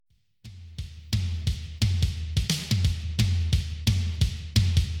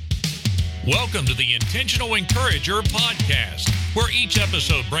Welcome to the Intentional Encourager podcast, where each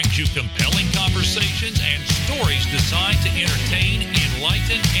episode brings you compelling conversations and stories designed to entertain,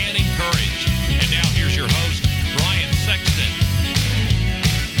 enlighten, and encourage. And now here's your host, Brian Sexton.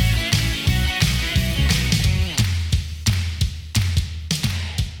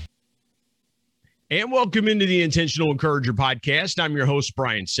 And welcome into the Intentional Encourager podcast. I'm your host,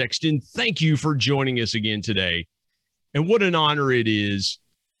 Brian Sexton. Thank you for joining us again today. And what an honor it is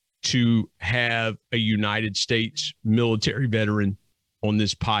to have a United States military veteran on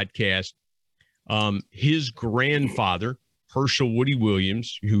this podcast. His grandfather, Herschel Woody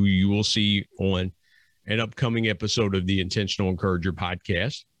Williams, who you will see on an upcoming episode of the Intentional Encourager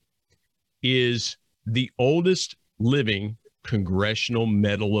podcast, is the oldest living Congressional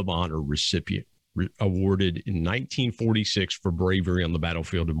Medal of Honor recipient, awarded in 1946 for bravery on the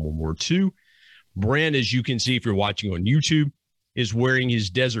battlefield in World War II. Brent, as you can see if you're watching on YouTube, is wearing his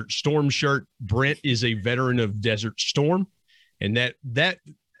Desert Storm shirt. Brent is a veteran of Desert Storm, and that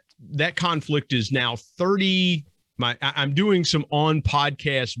conflict is now 30. I'm doing some on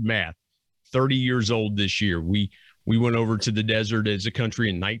podcast math. 30 years old this year. We went over to the desert as a country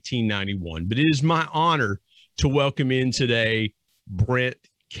in 1991. But it is my honor to welcome in today Brent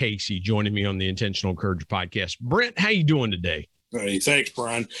Casey, joining me on the Intentional Encourager podcast. Brent, how you doing today? Hey, thanks,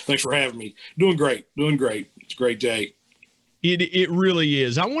 Brian. Thanks for having me. Doing great. It's a great day. It really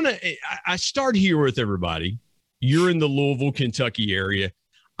is. I start here with everybody. You're in the Louisville, Kentucky area.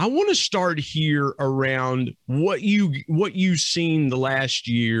 I want to start here around what you've seen the last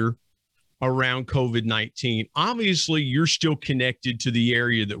year around COVID-19. Obviously, you're still connected to the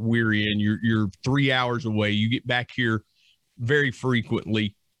area that we're in. You're 3 hours away. You get back here very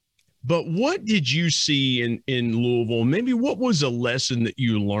frequently. But what did you see in Louisville? Maybe what was a lesson that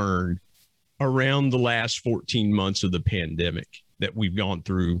you learned around the last 14 months of the pandemic that we've gone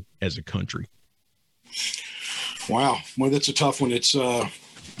through as a country? Wow. Well, that's a tough one. It's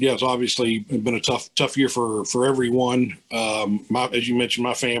obviously been a tough year for everyone. As you mentioned,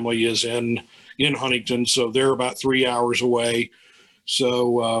 my family is in Huntington, so they're about 3 hours away.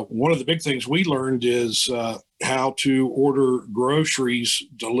 So one of the big things we learned is how to order groceries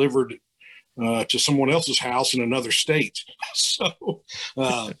delivered to someone else's house in another state. So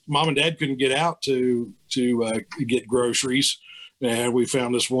mom and dad couldn't get out to get groceries, and we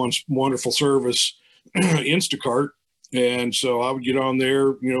found this one wonderful service, Instacart. And so I would get on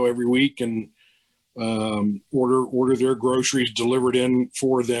there, every week and order their groceries delivered in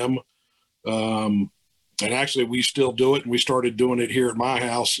for them. And actually, we still do it, and we started doing it here at my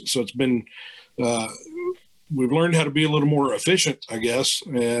house. So it's been we've learned how to be a little more efficient, I guess,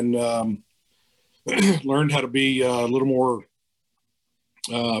 and learned how to be a little more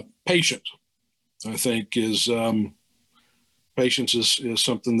patient. I think patience is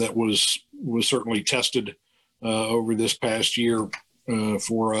something that was certainly tested over this past year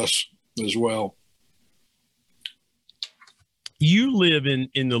for us as well. You live in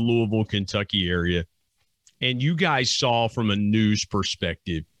the Louisville, Kentucky area, and you guys saw, from a news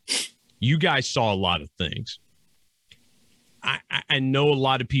perspective, you guys saw a lot of things. I know a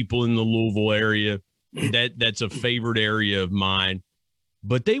lot of people in the Louisville area, that's a favorite area of mine,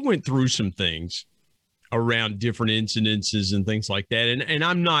 but they went through some things around different incidences and things like that. And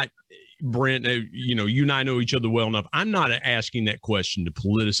I'm not, Brent, you and I know each other well enough. I'm not asking that question to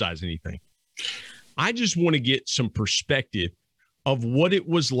politicize anything. I just want to get some perspective of what it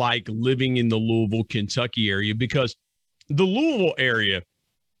was like living in the Louisville, Kentucky area, because the Louisville area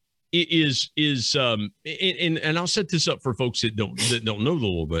is and I'll set this up for folks that don't know the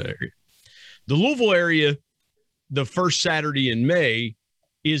Louisville area. The Louisville area, the first Saturday in May,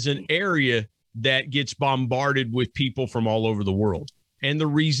 is an area that gets bombarded with people from all over the world. And the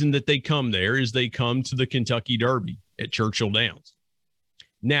reason that they come there is they come to the Kentucky Derby at Churchill Downs.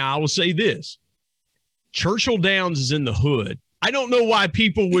 Now, I will say this. Churchill Downs is in the hood. I don't know why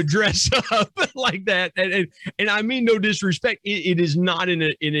people would dress up like that. And I mean no disrespect. It is not in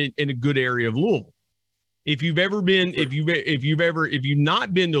a good area of Louisville. If you've not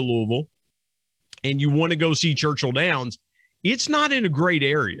been to Louisville and you want to go see Churchill Downs, it's not in a great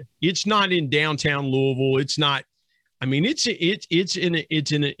area. It's not in downtown Louisville. It's not. I mean, it's in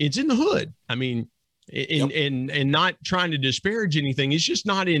the hood. I mean, and not trying to disparage anything. It's just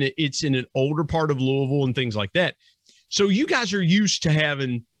not in it. It's in an older part of Louisville and things like that. So you guys are used to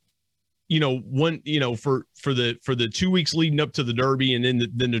having, for the 2 weeks leading up to the Derby and then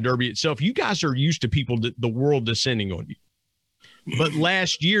the Derby itself. You guys are used to the world descending on you. But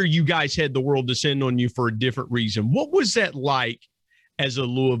last year, you guys had the world descend on you for a different reason. What was that like as a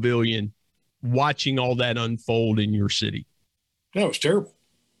Louisvillian watching all that unfold in your city? No, it was terrible.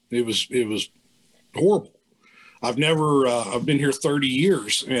 It was horrible. I've been here 30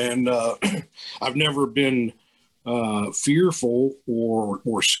 years, and I've never been fearful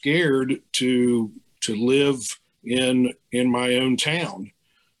or scared to live in my own town.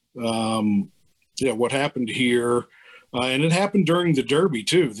 What happened here, and it happened during the Derby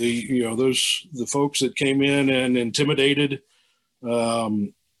too. The folks that came in and intimidated,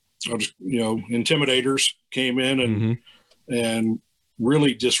 intimidators came in and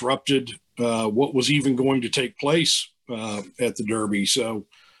really disrupted what was even going to take place at the Derby. So,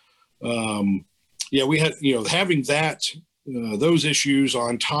 we had, having those issues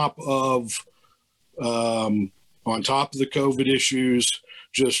on top of the COVID issues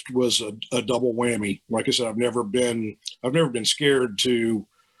just was a double whammy. Like I said, I've never been scared to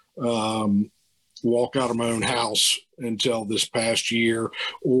walk out of my own house until this past year,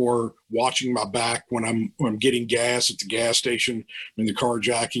 or watching my back when I'm getting gas at the gas station and the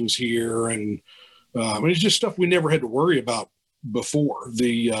carjackings here. And it's just stuff we never had to worry about before.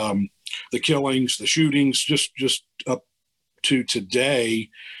 The killings, the shootings, just up to today,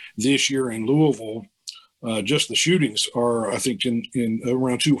 this year in Louisville, just the shootings are, I think, in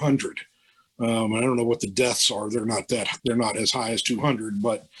around 200. I don't know what the deaths are. They're not as high as 200,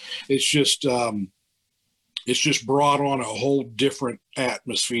 but it's just brought on a whole different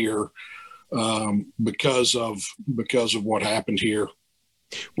atmosphere because of what happened here.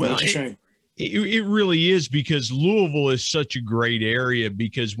 Well, it's a shame. It really is, because Louisville is such a great area,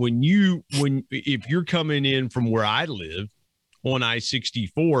 because if you're coming in from where I live on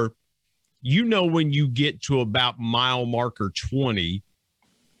I-64, when you get to about mile marker 20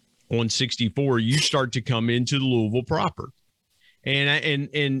 on 64, you start to come into Louisville proper.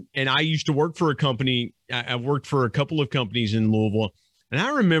 And I used to work for a company. I've worked for a couple of companies in Louisville, and I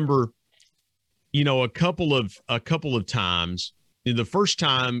remember, a couple of times. The first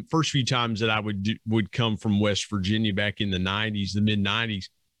few times that I would come from West Virginia back in the mid 90s,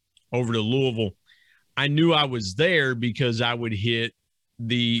 over to Louisville, I knew I was there because I would hit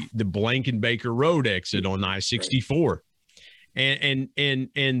the Blankenbaker Road exit on I-64. And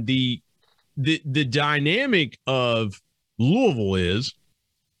the dynamic of Louisville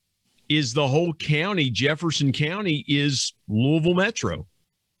is the whole county. Jefferson County is Louisville Metro.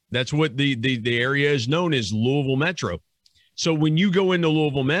 That's what the area is known as, Louisville Metro. So when you go into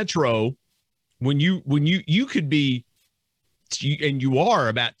Louisville Metro, when you could be, and you are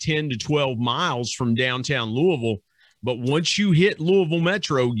about 10 to 12 miles from downtown Louisville, but once you hit Louisville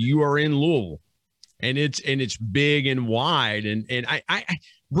Metro, you are in Louisville, and it's big and wide. And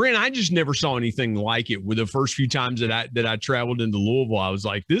Brent, I just never saw anything like it. With the first few times that I traveled into Louisville, I was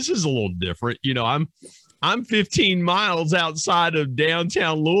like, this is a little different. I'm 15 miles outside of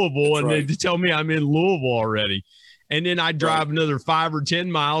downtown Louisville, and they tell me I'm in Louisville already. And then I drive another 5 or 10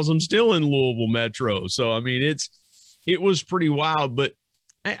 miles, I'm still in Louisville Metro. So, I mean, it was pretty wild. But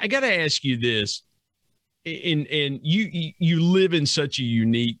I got to ask you this, and you live in such a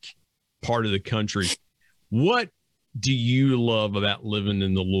unique part of the country. What do you love about living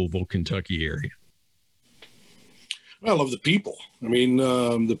in the Louisville, Kentucky area? I love the people. I mean,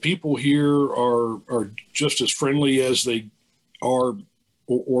 the people here are just as friendly as they are,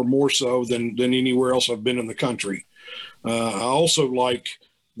 or more so than anywhere else I've been in the country. I also like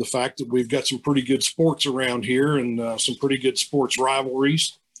the fact that we've got some pretty good sports around here, and some pretty good sports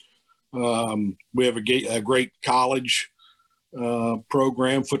rivalries. We have a great college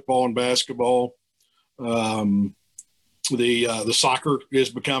program, football and basketball. The soccer is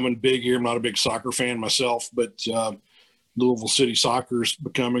becoming big here. I'm not a big soccer fan myself, but Louisville City Soccer is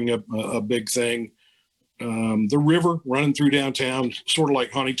becoming a big thing. The river running through downtown, sort of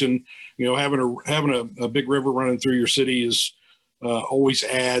like Huntington, having a big river running through your city is always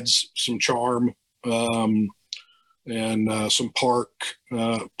adds some charm, and some park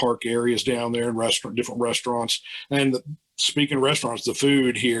areas down there, and different restaurants. And speaking of restaurants, the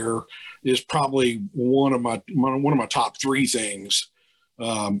food here is probably one of my top 3 things.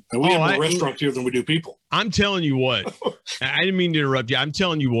 And we have more restaurants here than we do people. I'm telling you what, I didn't mean to interrupt you. I'm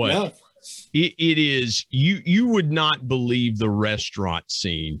telling you what. Yeah. It is, you would not believe the restaurant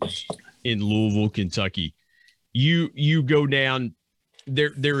scene in Louisville, Kentucky. You go down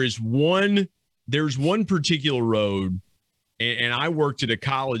there. There's one particular road, and I worked at a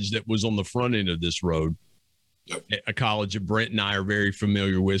college that was on the front end of this road. Yep. A college that Brent and I are very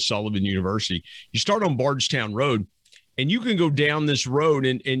familiar with, Sullivan University. You start on Bardstown Road, and you can go down this road,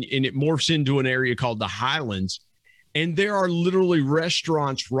 and it morphs into an area called the Highlands. And there are literally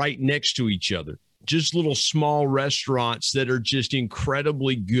restaurants right next to each other, just little small restaurants that are just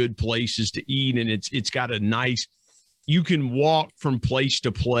incredibly good places to eat. And it's got a nice You can walk from place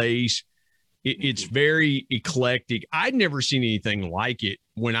to place. It's very eclectic. I'd never seen anything like it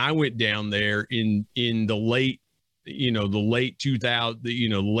when I went down there in the late 2000,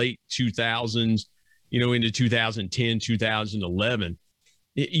 late 2000s, into 2010, 2011.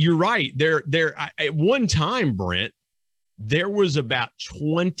 You're right. There at one time, Brent, there was about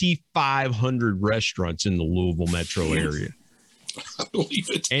 2,500 restaurants in the Louisville metro area. I believe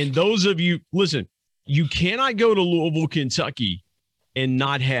it. And those of you, listen, you cannot go to Louisville, Kentucky and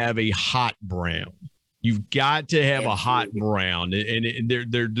not have a hot brown. You've got to have a hot brown, and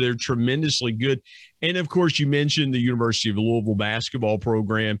they're tremendously good. And of course, you mentioned the University of Louisville basketball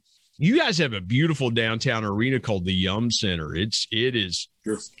program. You guys have a beautiful downtown arena called the Yum Center. It is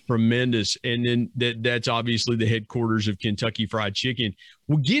Sure. Tremendous. And then that's obviously the headquarters of Kentucky Fried Chicken.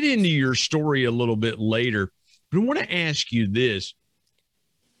 We'll get into your story a little bit later, but I want to ask you this.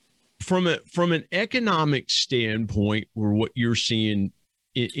 From an economic standpoint, or what you're seeing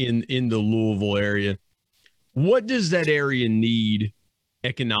in the Louisville area, what does that area need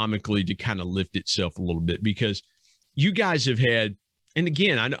economically to kind of lift itself a little bit? Because you guys have had, and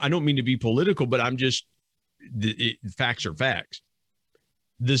again, I don't mean to be political, but I'm just, facts are facts.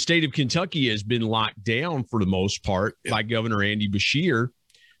 The state of Kentucky has been locked down for the most part by Governor Andy Beshear,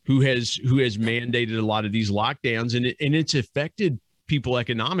 who has mandated a lot of these lockdowns, and it's affected people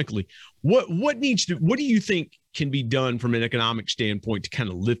economically. What do you think can be done from an economic standpoint to kind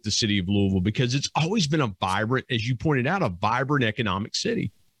of lift the city of Louisville? Because it's always been a vibrant, as you pointed out, a vibrant economic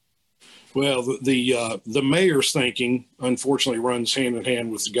city. Well, the mayor's thinking, unfortunately, runs hand in hand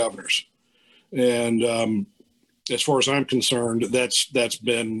with the governor's. And as far as I'm concerned, that's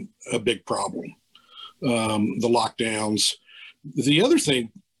been a big problem, the lockdowns. The other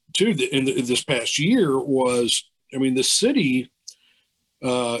thing, too, in this past year was, the city,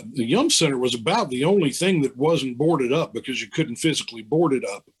 the Yum Center was about the only thing that wasn't boarded up because you couldn't physically board it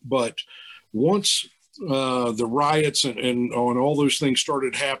up. But once the riots and all those things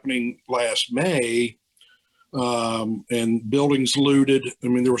started happening last May, and buildings looted.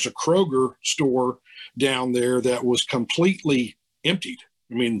 There was a Kroger store down there that was completely emptied.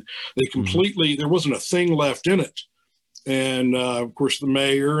 They completely, there wasn't a thing left in it. And of course, the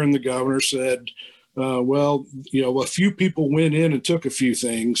mayor and the governor said, well, a few people went in and took a few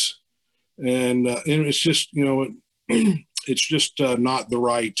things, and it's just, it's just not the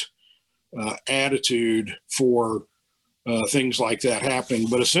right attitude for things like that happening.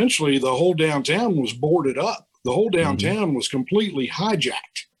 But essentially, the whole downtown was boarded up. The whole downtown was completely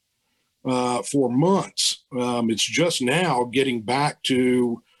hijacked for months. It's just now getting back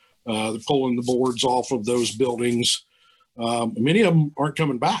to pulling the boards off of those buildings. Many of them aren't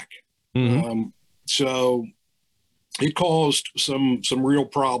coming back. So it caused some real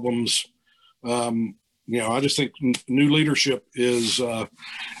problems. I just think new leadership is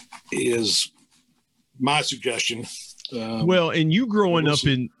my suggestion. And you growing up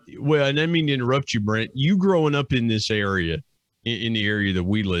and I didn't mean to interrupt you, Brent. You growing up in this area, in the area that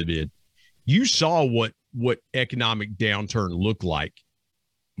we live in, you saw what economic downturn looked like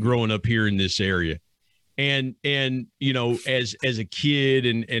growing up here in this area. And as a kid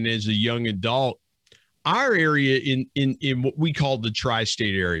and as a young adult, our area in what we call the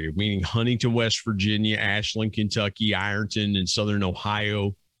tri-state area, meaning Huntington, West Virginia, Ashland, Kentucky, Ironton, and Southern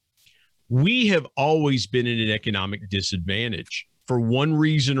Ohio, we have always been at an economic disadvantage for one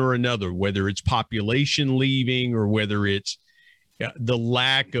reason or another, whether it's population leaving or whether it's the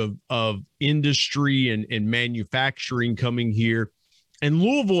lack of industry and manufacturing coming here. And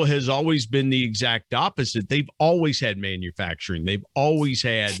Louisville has always been the exact opposite. They've always had manufacturing. They've always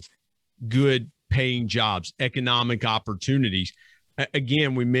had good paying jobs, economic opportunities.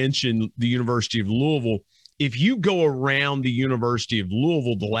 Again, we mentioned the University of Louisville. If you go around the University of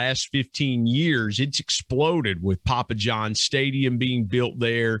Louisville the last 15 years, it's exploded with Papa John's Stadium being built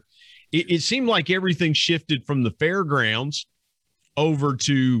there. It seemed like everything shifted from the fairgrounds over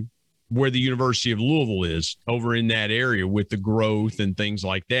to where the University of Louisville is, over in that area with the growth and things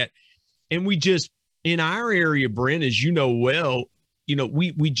like that. And we just, in our area, Brent, as you know well,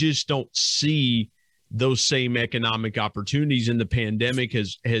 we just don't see those same economic opportunities, and the pandemic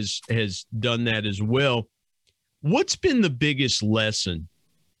has done that as well. What's been the biggest lesson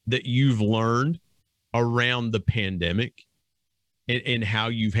that you've learned around the pandemic and how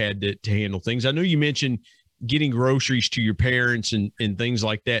you've had to handle things? I know you mentioned getting groceries to your parents and things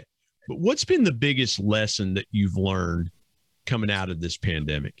like that, but what's been the biggest lesson that you've learned coming out of this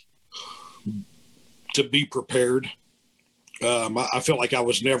pandemic? To be prepared. I felt like I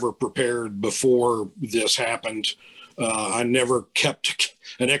was never prepared before this happened. I never kept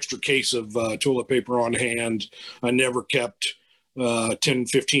an extra case of toilet paper on hand. I never kept 10,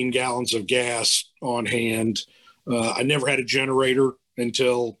 15 gallons of gas on hand. I never had a generator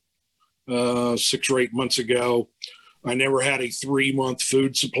until 6 or 8 months ago. I never had a 3-month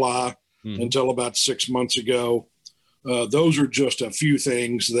food supply until about 6 months ago. Those are just a few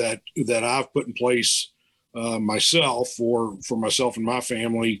things that I've put in place myself for myself and my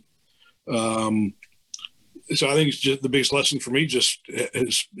family. So I think it's just the biggest lesson for me just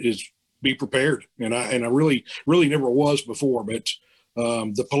is be prepared. And I really never was before, but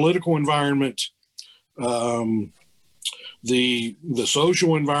the political environment, the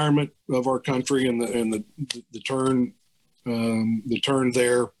social environment of our country and the turn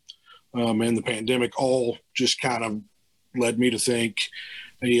there, and the pandemic all just kind of led me to think,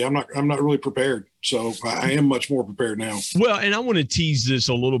 hey, I'm not really prepared. So I am much more prepared now. Well, and I want to tease this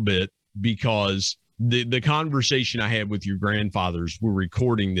a little bit because the conversation I had with your grandfathers, we're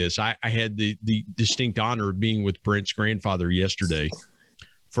recording this. I had the distinct honor of being with Brent's grandfather yesterday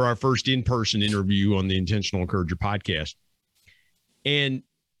for our first in-person interview on the Intentional Encourager podcast. And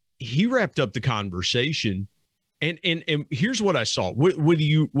he wrapped up the conversation. And here's what I saw. Whether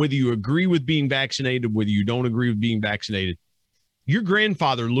you agree with being vaccinated, whether you don't agree with being vaccinated, your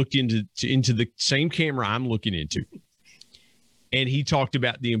grandfather looked into the same camera I'm looking into. And he talked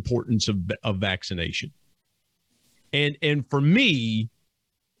about the importance of vaccination. And for me,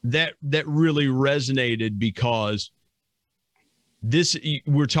 that really resonated because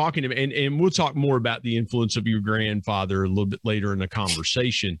we're talking about, and we'll talk more about the influence of your grandfather a little bit later in the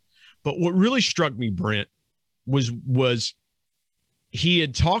conversation. But what really struck me, Brent, was he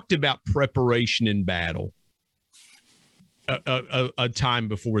had talked about preparation in battle a time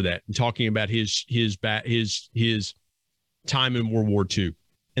before that, and talking about his time in World War II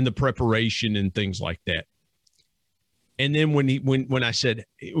and the preparation and things like that. And then when I said,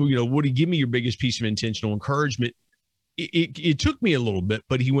 Woody, give me your biggest piece of intentional encouragement, it took me a little bit,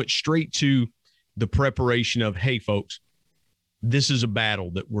 but he went straight to the preparation of, hey, folks, this is a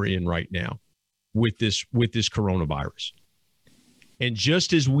battle that we're in right now with this coronavirus. And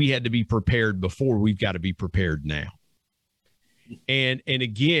just as we had to be prepared before, we've got to be prepared now. And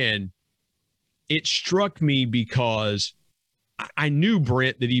again, it struck me because I knew,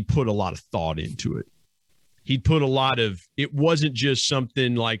 Brent, that he put a lot of thought into it. He put a lot of, it wasn't just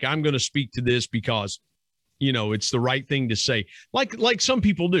something like, I'm going to speak to this because, it's the right thing to say. Like some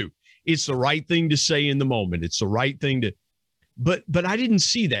people do. It's the right thing to say in the moment. It's the right thing to, but I didn't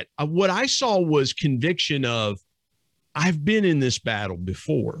see that. What I saw was conviction of, I've been in this battle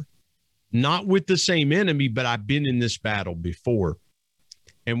before, not with the same enemy, but I've been in this battle before,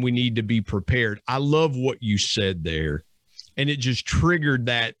 and we need to be prepared. I love what you said there. And it just triggered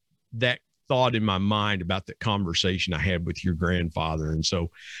that thought in my mind about the conversation I had with your grandfather. And so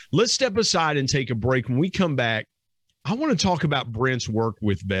let's step aside and take a break. When we come back, I want to talk about Brent's work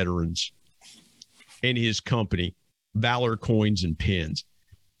with veterans and his company, Valor Coins and Pins.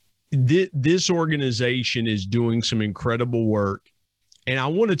 This organization is doing some incredible work. And I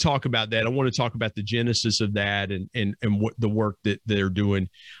want to talk about that. I want to talk about the genesis of that and what the work that they're doing.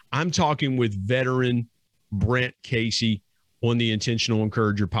 I'm talking with veteran Brent Casey on the Intentional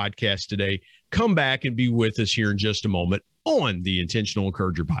Encourager podcast today. Come back and be with us here in just a moment on the Intentional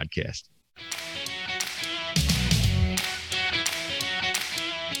Encourager podcast.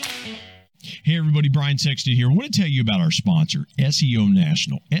 Hey everybody, Brian Sexton here. I want to tell you about our sponsor, SEO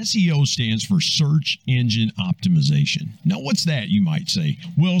National. SEO stands for Search Engine Optimization. Now, what's that, you might say?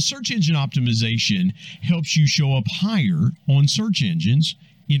 Well, search engine optimization helps you show up higher on search engines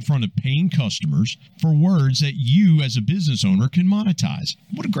in front of paying customers for words that you as a business owner can monetize.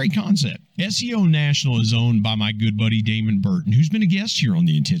 What a great concept. SEO National is owned by my good buddy Damon Burton, who's been a guest here on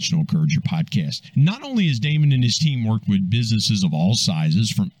the Intentional Encourager podcast. Not only has Damon and his team worked with businesses of all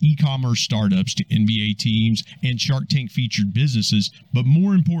sizes, from e-commerce startups to NBA teams and Shark Tank featured businesses, but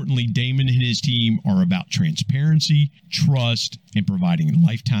more importantly, Damon and his team are about transparency, trust, and providing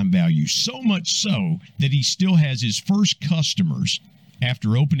lifetime value. So much so that he still has his first customers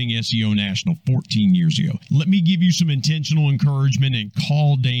after opening SEO National 14 years ago. Let me give you some intentional encouragement and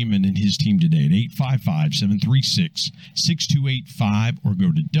call Damon and his team today at 855-736-6285 or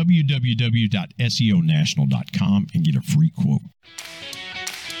go to www.seonational.com and get a free quote.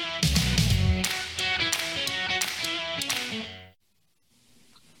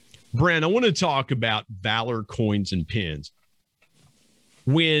 Brent, I want to talk about Valor Coins and Pins.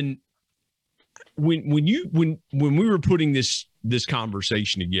 When we were putting this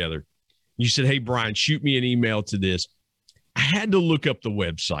conversation together, you said, hey, Brian, shoot me an email to this. I had to look up the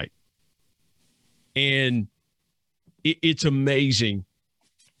website. And it's amazing.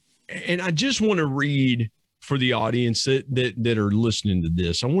 And I just want to read for the audience that are listening to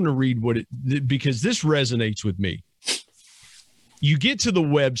this. I want to read because this resonates with me. You get to the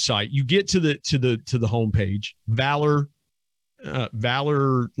website, you get to the homepage, Valor.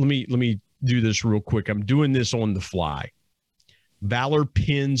 Valor. Let me do this real quick. I'm doing this on the fly.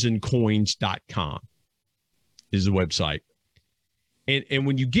 ValorPensandCoins.com is the website. And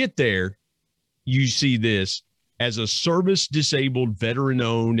when you get there, you see this: as a service-disabled,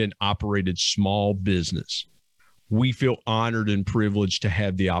 veteran-owned and operated small business, we feel honored and privileged to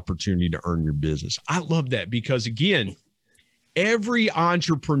have the opportunity to earn your business. I love that because, again, every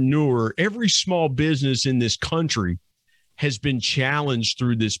entrepreneur, every small business in this country has been challenged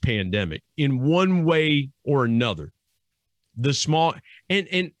through this pandemic in one way or another. The small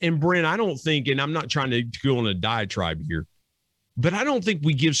and Brent, I don't think, and I'm not trying to go on a diatribe here, but I don't think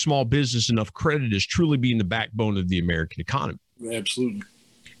we give small business enough credit as truly being the backbone of the American economy. Absolutely.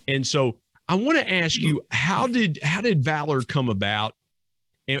 And so I want to ask you, how did Valor come about,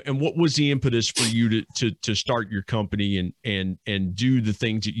 and what was the impetus for you to start your company and do the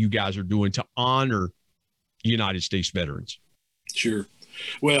things that you guys are doing to honor United States veterans? Sure.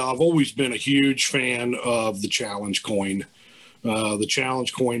 Well, I've always been a huge fan of the challenge coin. The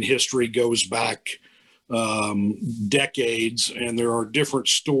challenge coin history goes back decades, and there are different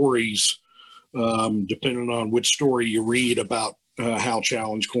stories depending on which story you read about how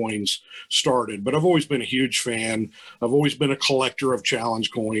challenge coins started. But I've always been a huge fan. I've always been a collector of challenge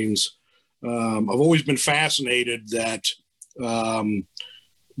coins. I've always been fascinated that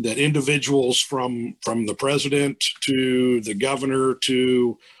that individuals from the president to the governor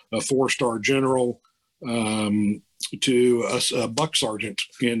to a 4-star general to a buck sergeant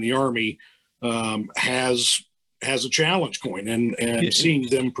in the Army has a challenge coin, and seeing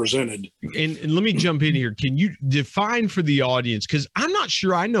them presented. And let me jump in here. Can you define for the audience, because I'm not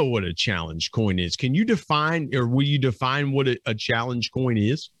sure I know what a challenge coin is. Can you define, or will you define what a challenge coin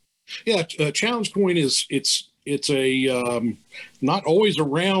is? Yeah, a challenge coin is it's a not always a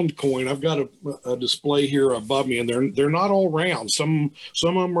round coin. I've got a display here above me, and they're not all round. Some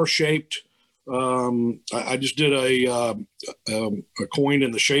of them are shaped. I just did a coin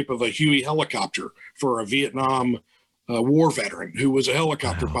in the shape of a Huey helicopter for a Vietnam war veteran who was a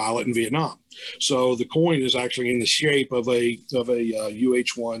helicopter pilot in Vietnam. So the coin is actually in the shape of a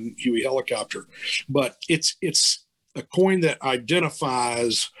UH-1 Huey helicopter, but it's a coin that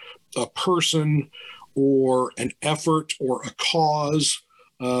identifies a person or an effort or a cause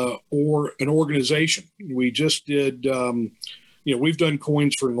or an organization. We just did, we've done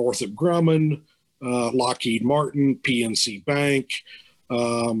coins for Northrop Grumman, Lockheed Martin, PNC Bank,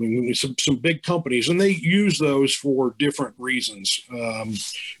 and some big companies, and they use those for different reasons.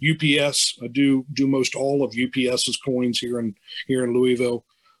 UPS, I do most all of UPS's coins here in Louisville,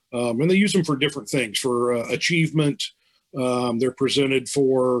 and they use them for different things. For achievement, they're presented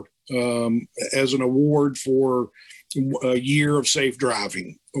for as an award for a year of safe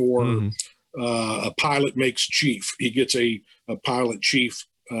driving, or a pilot makes chief. He gets a pilot chief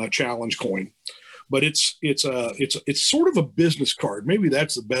challenge coin. But it's sort of a business card. Maybe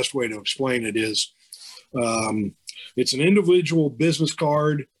that's the best way to explain it. Is it's an individual business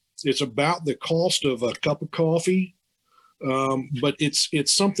card. It's about the cost of a cup of coffee, but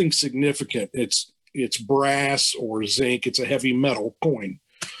it's something significant. It's brass or zinc. It's a heavy metal coin,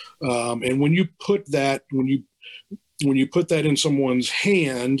 and when you put that in someone's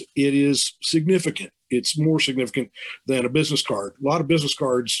hand, it is significant. It's more significant than a business card. A lot of business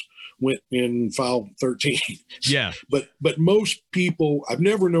cards went in file 13. Yeah. But most people, I've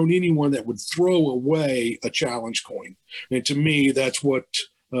never known anyone that would throw away a challenge coin. And to me, that's why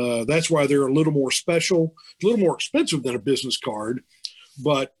they're a little more special, a little more expensive than a business card.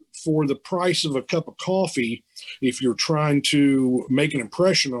 But for the price of a cup of coffee, if you're trying to make an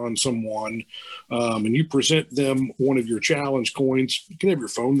impression on someone, and you present them one of your challenge coins, you can have your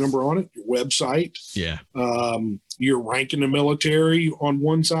phone number on it, your website, your rank in the military on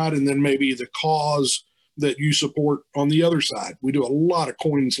one side, and then maybe the cause that you support on the other side. We do a lot of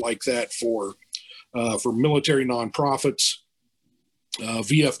coins like that for military nonprofits,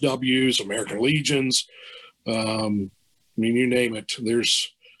 VFWs, American Legions. You name it.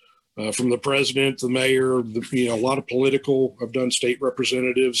 There's from the president, the mayor, a lot of political. I've done state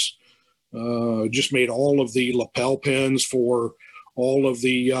representatives. Just made all of the lapel pins for all of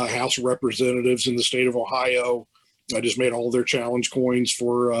the House of Representatives in the state of Ohio. I just made all their challenge coins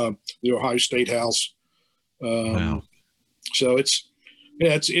for the Ohio State House. Wow. So it's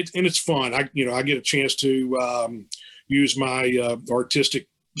fun. I get a chance to use my artistic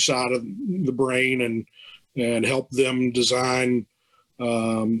side of the brain and and help them design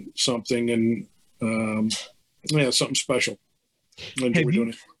something and something special. Enjoy doing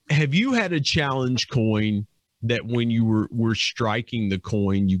it. Have you had a challenge coin that when you were striking the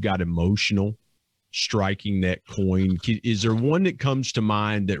coin, you got emotional striking that coin? Is there one that comes to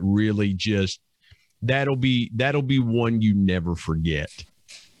mind that really just that'll be one you never forget?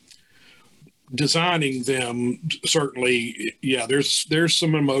 Designing them, certainly, yeah. There's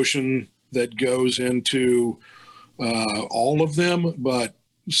some emotion that goes into all of them, but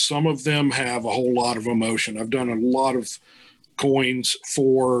some of them have a whole lot of emotion. I've done a lot of coins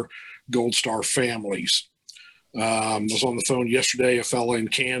for Gold Star families. I was on the phone yesterday, a fella in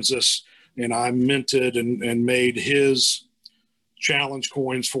Kansas, and I minted and made his challenge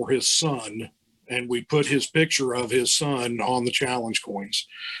coins for his son. And we put his picture of his son on the challenge coins.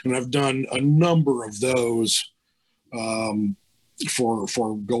 And I've done a number of those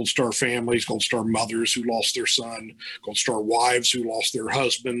for Gold Star families, Gold Star mothers who lost their son, Gold Star wives who lost their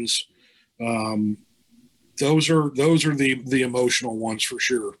husbands. Those are the emotional ones for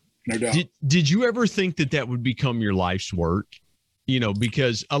sure, no doubt. Did you ever think that would become your life's work?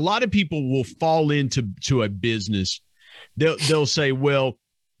 Because a lot of people will fall into a business. They'll say, well,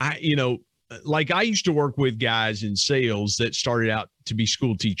 I used to work with guys in sales that started out to be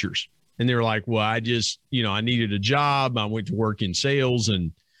school teachers. And they were like, well, I just, I needed a job. I went to work in sales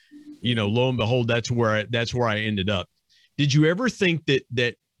and, lo and behold, that's where I ended up. Did you ever think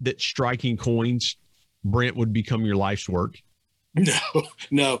that striking coins, Brent, would become your life's work?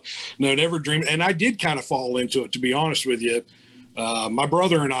 No, never dreamed. And I did kind of fall into it, to be honest with you. My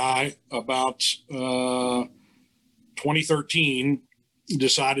brother and I, about 2013,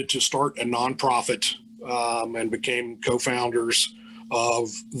 decided to start a nonprofit and became co-founders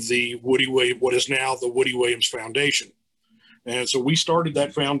of what is now the Woody Williams Foundation. And so we started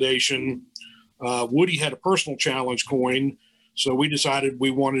that foundation. Woody had a personal challenge coin, so we decided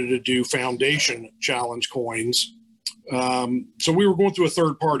we wanted to do foundation challenge coins. So we were going through a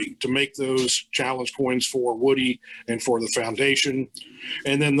third party to make those challenge coins for Woody and for the foundation.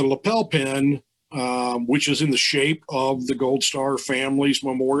 And then the lapel pin, which is in the shape of the Gold Star family's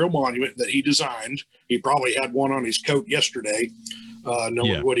memorial monument that he designed. He probably had one on his coat yesterday,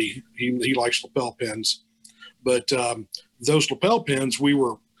 knowing Woody. He likes lapel pins. But those lapel pins we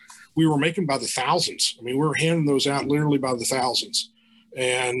were making by the thousands. I mean, we were handing those out literally by the thousands.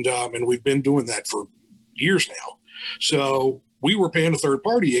 And we've been doing that for years now. So we were paying a third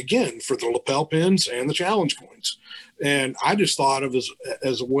party again for the lapel pins and the challenge coins. And I just thought of as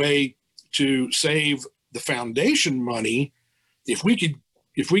a way to save the foundation money. If we could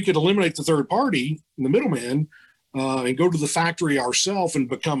eliminate the third party, the middleman, and go to the factory ourselves and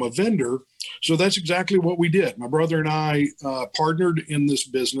become a vendor. So that's exactly what we did. My brother and I partnered in this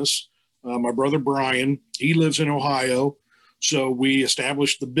business. My brother, Brian, he lives in Ohio. So we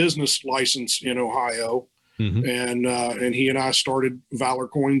established the business license in Ohio. Mm-hmm. And he and I started Valor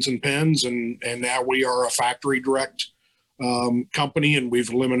Coins and Pens, and now we are a factory direct company, and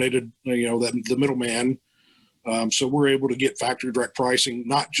we've eliminated the middleman. So we're able to get factory direct pricing,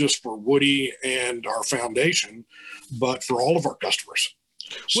 not just for Woody and our foundation, but for all of our customers.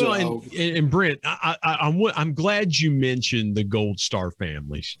 Well, and Brent, I'm glad you mentioned the Gold Star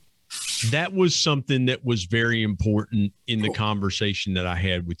families. That was something that was very important in the conversation that I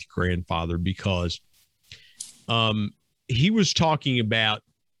had with your grandfather, because he was talking about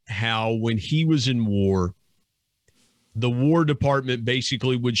how when he was in war, the War Department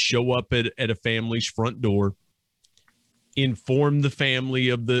basically would show up at a family's front door, inform the family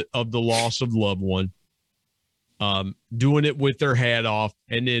of the loss of loved one, doing it with their hat off,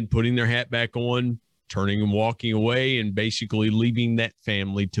 and then putting their hat back on, turning and walking away, and basically leaving that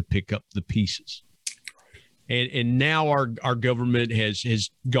family to pick up the pieces. And now our government has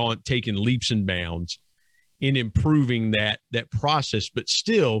taken leaps and bounds in improving that process, but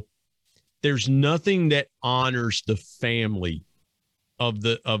still, there's nothing that honors the family of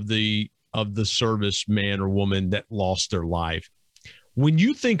the serviceman or woman that lost their life. When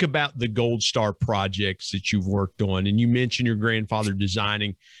you think about the Gold Star projects that you've worked on, and you mentioned your grandfather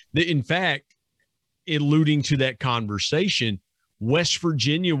designing, in fact, alluding to that conversation, West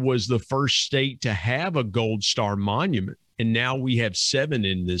Virginia was the first state to have a Gold Star monument, and now we have 7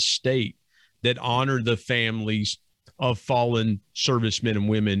 in this state that honor the families of fallen servicemen and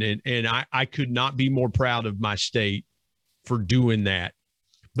women. And I could not be more proud of my state for doing that.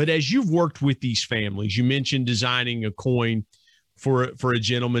 But as you've worked with these families, you mentioned designing a coin for a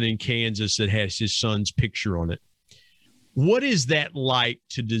gentleman in Kansas that has his son's picture on it. What is that like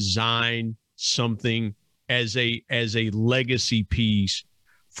to design something as a legacy piece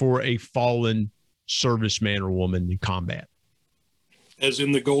for a fallen serviceman or woman in combat. As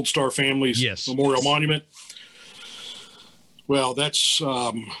in the Gold Star Family's Memorial Monument. Well, that's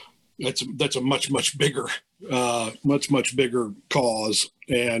a much bigger cause,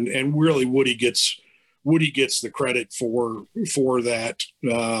 and really Woody gets the credit for that.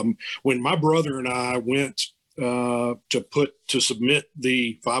 When my brother and I went to submit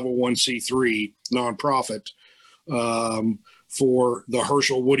the 501c3 nonprofit for the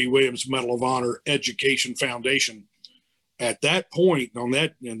Herschel Woody Williams Medal of Honor Education Foundation, at that point on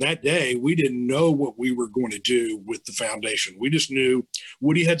that day, we didn't know what we were going to do with the foundation. We just knew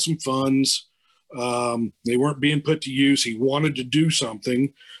Woody had some funds. They weren't being put to use. He wanted to do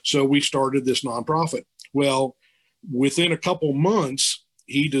something. So we started this nonprofit. Well, within a couple months,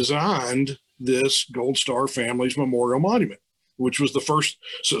 he designed this Gold Star Family's Memorial Monument, which was the first.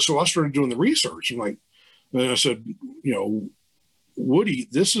 So I started doing the research, and I said, Woody,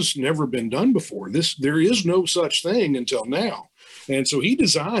 this has never been done before. There is no such thing until now. And so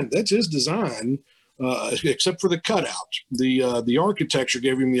that's his design, except for the cutout. The architecture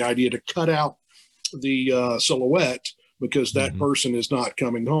gave him the idea to cut out the silhouette because that person is not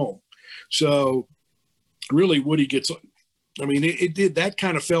coming home. So really Woody gets, it did, that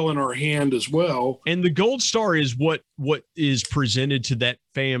kind of fell in our hand as well. And the Gold Star is what is presented to that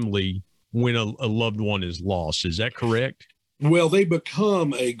family when a loved one is lost. Is that correct? Well, they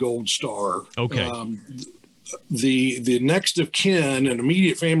become a Gold Star. Okay. The next of kin and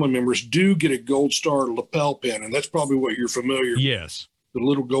immediate family members do get a Gold Star lapel pin, and that's probably what you're familiar with. Yes. The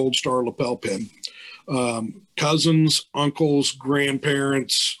little Gold Star lapel pin. Cousins, uncles,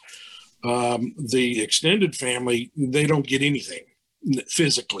 grandparents, the extended family, they don't get anything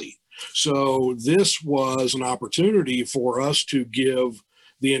physically. So this was an opportunity for us to give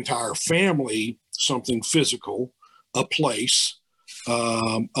the entire family something physical, a place,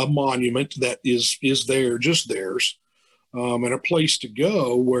 a monument that is there, just theirs, and a place to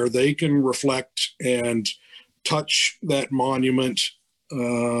go where they can reflect and touch that monument,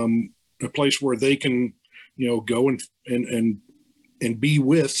 a place where they can, go and be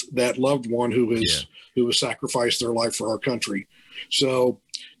with that loved one who has sacrificed their life for our country. So,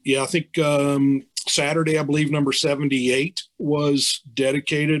 I think Saturday, I believe number 78 was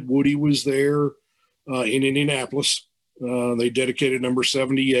dedicated. Woody was there in Indianapolis. They dedicated number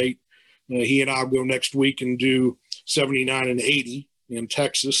 78. He and I will go next week and do 79 and 80 in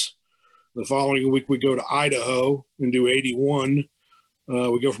Texas. The following week, we go to Idaho and do 81.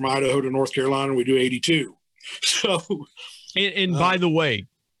 We go from Idaho to North Carolina and we do 82. So, and by the way,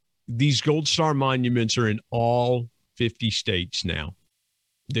 these Gold Star monuments are in all 50 states now.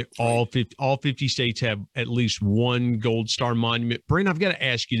 They're all 50 states have at least one Gold Star monument. Brent, I've got to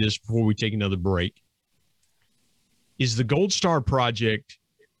ask you this before we take another break. Is the Gold Star Project,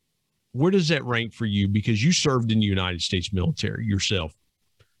 where does that rank for you? Because you served in the United States military yourself.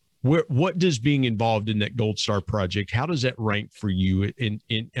 What does being involved in that Gold Star Project, how does that rank for you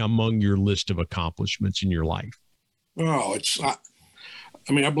in among your list of accomplishments in your life? Oh,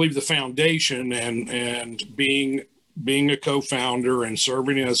 I believe the foundation and being a co-founder and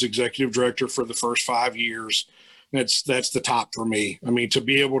serving as executive director for the first 5 years, that's the top for me. To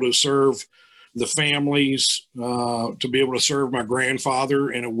be able to serve the families, to be able to serve my grandfather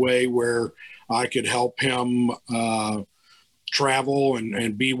in a way where I could help him travel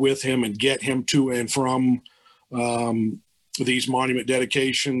and be with him and get him to and from these monument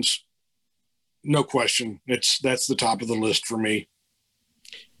dedications. No question. That's the top of the list for me.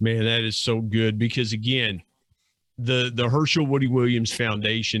 Man, that is so good because, again, the Herschel Woody Williams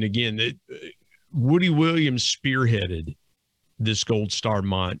Foundation, again, Woody Williams spearheaded this Gold Star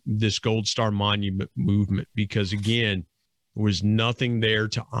Monument movement because, again, there was nothing there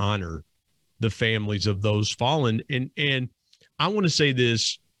to honor the families of those fallen. And I want to say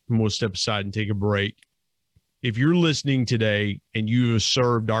this, and we'll step aside and take a break. If you're listening today and you have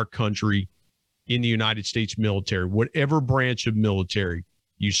served our country in the United States military, whatever branch of military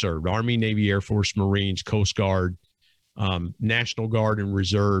you served, Army, Navy, Air Force, Marines, Coast Guard, National Guard and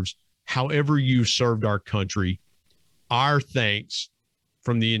Reserves, however you served our country, our thanks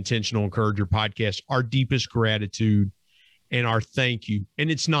from the Intentional Encourager podcast, our deepest gratitude and our thank you.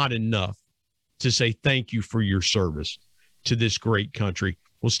 And it's not enough to say thank you for your service to this great country.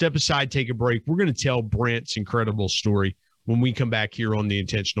 We'll step aside, take a break. We're going to tell Brent's incredible story when we come back here on the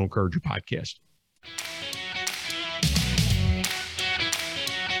Intentional Encourager podcast.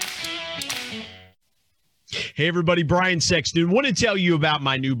 Hey, everybody, Brian Sexton. Want to tell you about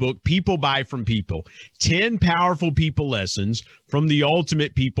my new book, People Buy From People, 10 Powerful People Lessons from the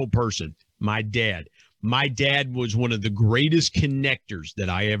Ultimate People Person, my dad. My dad was one of the greatest connectors that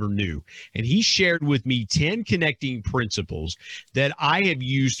I ever knew. And he shared with me 10 connecting principles that I have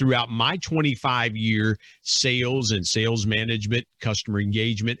used throughout my 25-year sales and sales management, customer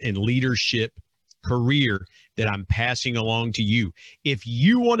engagement, and leadership career that I'm passing along to you. If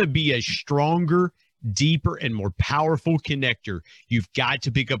you want to be a stronger, deeper, and more powerful connector, you've got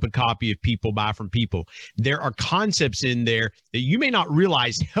to pick up a copy of People Buy From People. There are concepts in there that you may not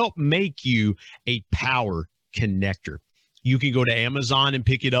realize help make you a power connector. You can go to Amazon and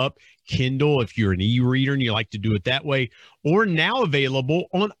pick it up, Kindle if you're an e-reader and you like to do it that way, or now available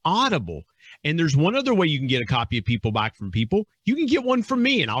on Audible. And there's one other way you can get a copy of People Buy From People. You can get one from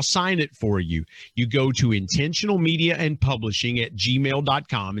me, and I'll sign it for you. You go to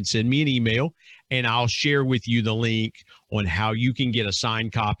intentionalmediaandpublishing@gmail.com and send me an email, and I'll share with you the link on how you can get a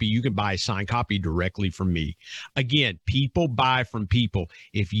signed copy. You can buy a signed copy directly from me. Again, People Buy From People.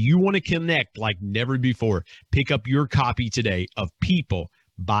 If you want to connect like never before, pick up your copy today of People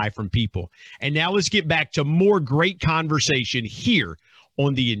Buy From People. And now let's get back to more great conversation here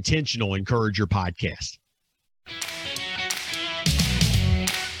on the Intentional Encourager podcast.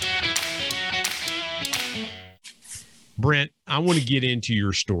 Brent, I want to get into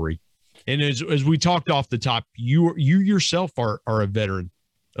your story. And as we talked off the top, you yourself are a veteran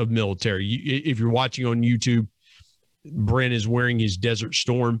of military. If you're watching on YouTube, Brent is wearing his Desert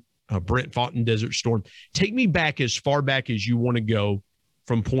Storm. Brent fought in Desert Storm. Take me back as far back as you want to go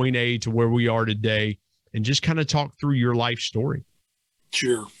from point A to where we are today, and just kind of talk through your life story.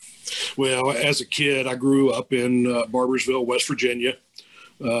 Sure. Well, as a kid, I grew up in Barbersville, West Virginia.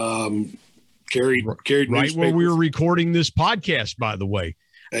 Carried right where we were recording this podcast, by the way.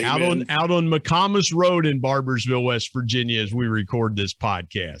 Amen. Out on McComas Road in Barbersville, West Virginia, as we record this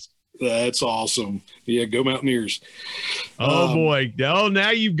podcast. That's awesome. Yeah, go Mountaineers. Oh boy. Oh,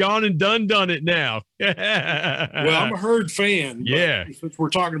 now you've gone and done it now. Well, I'm a Herd fan. Yeah. Since we're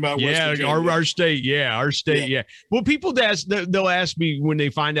talking about West Virginia. Our state. Yeah, our state. Yeah. Well, they'll ask me when they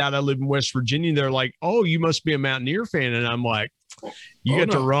find out I live in West Virginia, they're like, oh, you must be a Mountaineer fan. And I'm like, you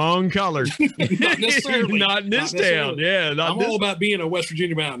got the wrong color. Not necessarily. Not in this town. Yeah. I'm all about being a West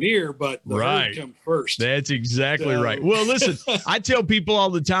Virginia Mountaineer, but the Herd comes first. That's exactly right. Well, listen, I tell people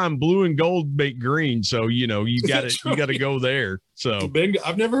all the time, blue and gold make green. So, you got to go there. So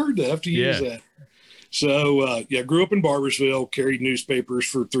I've never heard that. I have to use that. So, grew up in Barbersville, carried newspapers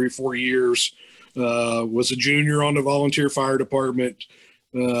for 3 or 4 years, was a junior on the volunteer fire department,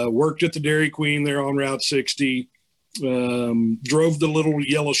 worked at the Dairy Queen there on Route 60, drove the little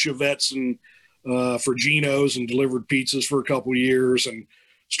yellow Chevettes and for Geno's and delivered pizzas for a couple of years, and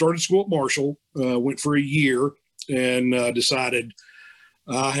started school at Marshall, went for a year, and decided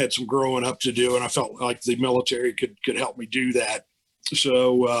I had some growing up to do, and I felt like the military could help me do that.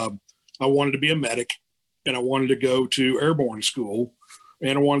 So I wanted to be a medic, and I wanted to go to airborne school,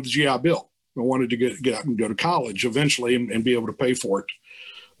 and I wanted the GI Bill. I wanted to get out and go to college eventually and be able to pay for it.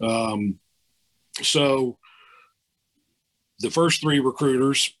 So the first 3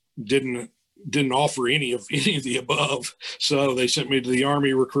 recruiters didn't offer any of the above. So they sent me to the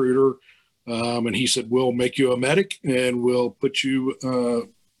Army recruiter, and he said, we'll make you a medic, and we'll put a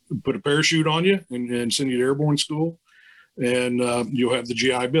parachute on you and send you to airborne school, and you'll have the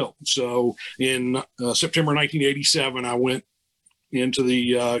GI Bill. So in September 1987, I went into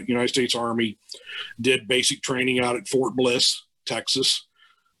the United States Army, did basic training out at Fort Bliss, Texas,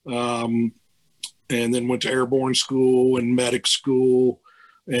 and then went to airborne school and medic school,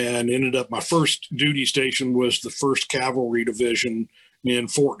 and ended up, my first duty station was the 1st Cavalry Division in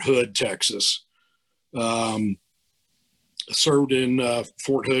Fort Hood, Texas. Served in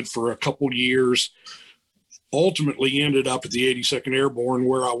Fort Hood for a couple years, ultimately ended up at the 82nd Airborne,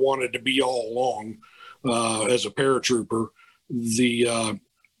 where I wanted to be all along as a paratrooper. The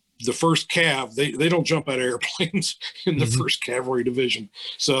 1st Cav, they don't jump out of airplanes in the 1st Cavalry Division.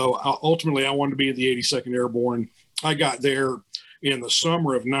 So ultimately I wanted to be at the 82nd Airborne. I got there in the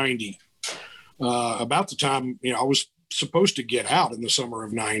summer of 90, about the time, I was supposed to get out in the summer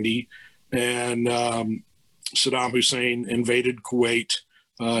of 90, and Saddam Hussein invaded Kuwait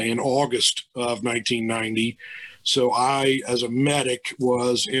in August of 1990. So I, as a medic,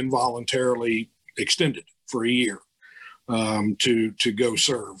 was involuntarily extended for a year to go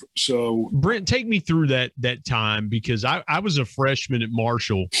serve. So Brent, take me through that time, because I was a freshman at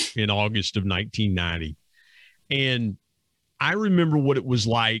Marshall in August of 1990, and I remember what it was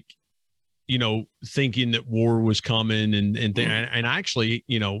like, thinking that war was coming, and actually,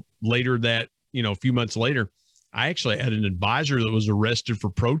 later that, a few months later, I actually had an advisor that was arrested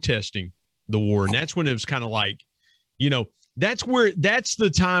for protesting the war. And that's when it was kind of like, that's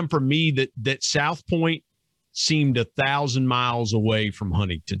the time for me that South Point seemed 1,000 miles away from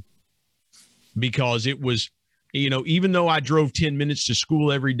Huntington, because it was, even though I drove 10 minutes to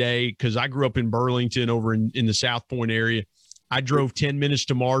school every day, because I grew up in Burlington over in the South Point area, I drove 10 minutes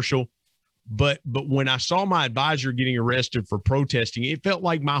to Marshall. But when I saw my advisor getting arrested for protesting, it felt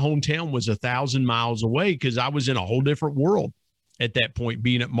like my hometown was 1,000 miles away, because I was in a whole different world at that point,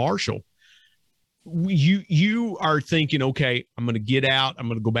 being at Marshall. You are thinking, okay, I'm going to get out. I'm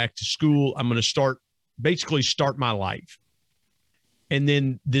going to go back to school. I'm going to basically start my life. And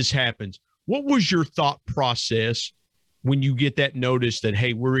then this happens. What was your thought process when you get that notice that,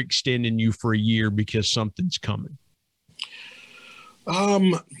 hey, we're extending you for a year because something's coming?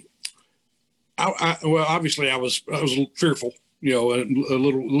 Well, obviously I was fearful, a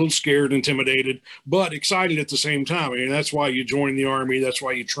little scared, intimidated, but excited at the same time. I mean, that's why you joined the Army. That's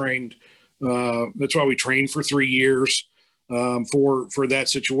why you trained. That's why we trained for 3 years for that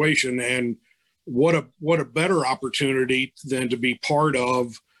situation. And what a better opportunity than to be part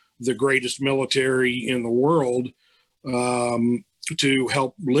of the greatest military in the world, to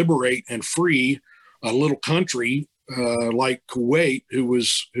help liberate and free a little country like Kuwait, who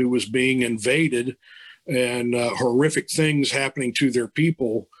was being invaded, and horrific things happening to their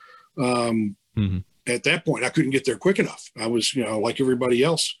people. At that point, I couldn't get there quick enough. I was, like everybody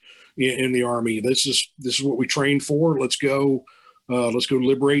else in the Army. This is what we trained for. Let's go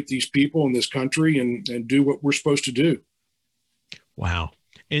liberate these people in this country and do what we're supposed to do. Wow.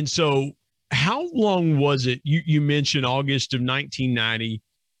 And so how long was it? You mentioned August of 1990,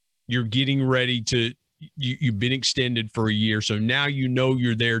 you're getting ready to, you've been extended for a year. So now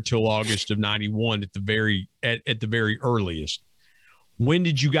you're there till August of 91 at the very earliest. When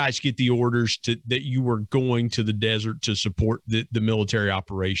did you guys get the orders that you were going to the desert to support the military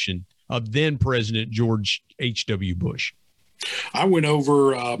operation of then President George H.W. Bush? I went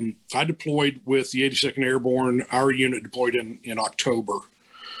over, I deployed with the 82nd Airborne. Our unit deployed in October.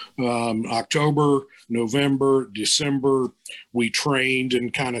 October, November, December, we trained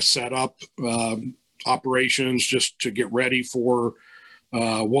and kind of set up operations just to get ready for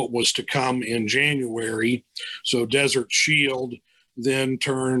what was to come in January. So Desert Shield then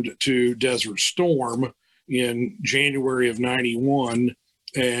turned to Desert Storm in January of 91,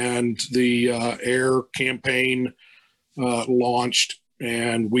 and the air campaign launched,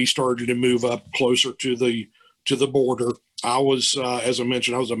 and we started to move up closer to the border. I was, as I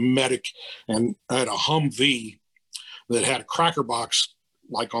mentioned, I was a medic, and I had a Humvee that had a cracker box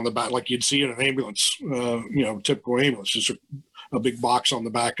like on the back, like you'd see in an ambulance, typical ambulance, just a big box on the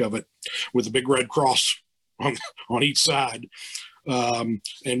back of it with a big red cross on each side.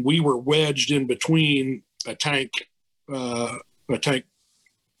 And we were wedged in between a tank company.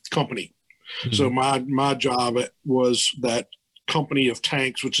 Mm-hmm. So my job was that company of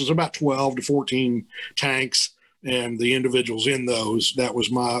tanks, which is about 12 to 14 tanks, and the individuals in those.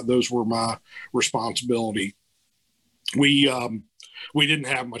 Those were my responsibility. We didn't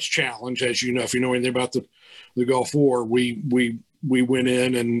have much challenge, as you know, if you know anything about the Gulf War. We went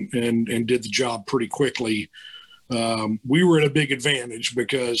in and did the job pretty quickly. We were at a big advantage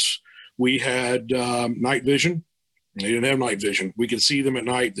because we had night vision. They didn't have night vision. We could see them at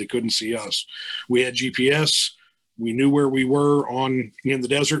night. They couldn't see us. We had GPS. We knew where we were in the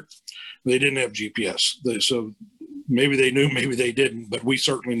desert. They didn't have GPS. So maybe they knew, maybe they didn't, but we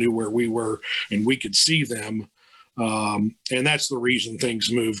certainly knew where we were, and we could see them. And that's the reason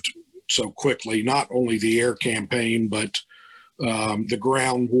things moved so quickly, not only the air campaign, but the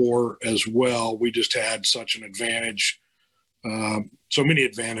ground war as well. We just had such an advantage, so many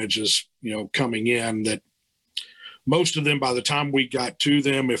advantages, coming in, that most of them, by the time we got to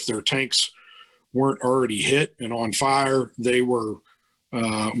them, if their tanks weren't already hit and on fire, they were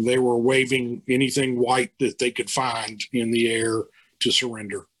waving anything white that they could find in the air to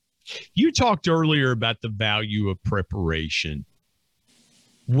surrender. You talked earlier about the value of preparation.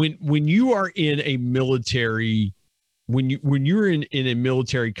 When you are in a military, when you're in a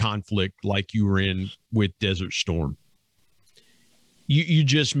military conflict like you were in with Desert Storm, you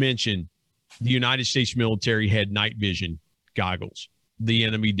just mentioned the United States military had night vision goggles. The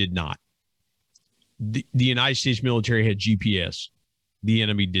enemy did not. The United States military had GPS. The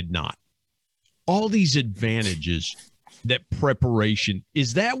enemy did not. All these advantages, that preparation,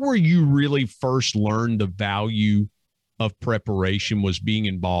 is that where you really first learned the value of preparation, was being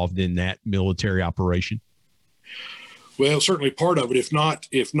involved in that military operation? Well, certainly part of it,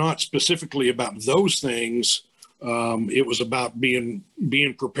 if not specifically about those things, it was about being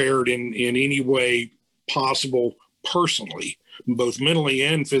prepared in any way possible personally, both mentally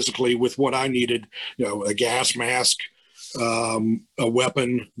and physically, with what I needed, a gas mask, a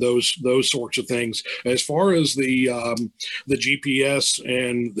weapon, those sorts of things. As far as the GPS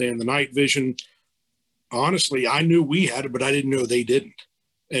and the night vision, honestly, I knew we had it, but I didn't know they didn't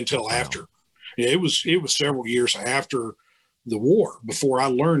until after. It was several years after the war before I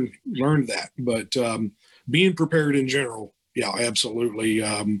learned that. But being prepared in general, yeah, absolutely.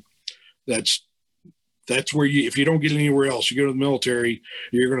 That's where if you don't get anywhere else, you go to the military,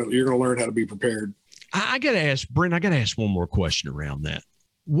 you're gonna learn how to be prepared. I got to ask Brent. I got to ask one more question around that.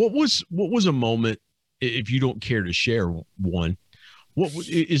 What was a moment, if you don't care to share one?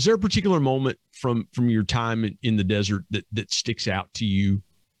 Is there a particular moment from your time in the desert that sticks out to you?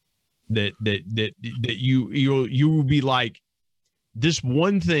 That you will be like, this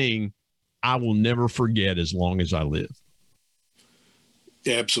one thing I will never forget as long as I live.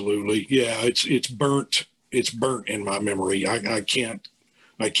 Absolutely. Yeah. It's burnt. It's burnt in my memory. I can't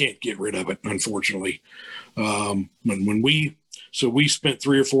get rid of it, unfortunately. When we spent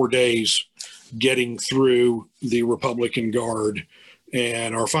 3 or 4 days getting through the Republican Guard,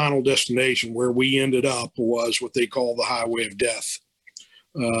 and our final destination where we ended up was what they call the Highway of Death.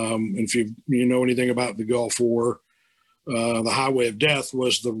 And if you know anything about the Gulf War, the Highway of Death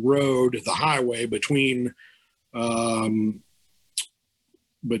was the highway between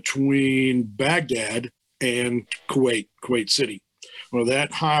Baghdad and Kuwait City. Well,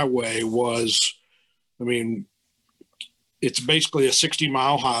 that highway was, it's basically a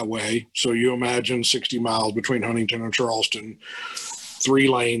 60-mile highway. So you imagine 60 miles between Huntington and Charleston, 3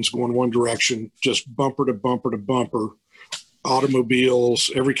 lanes going one direction, just bumper to bumper to bumper, automobiles,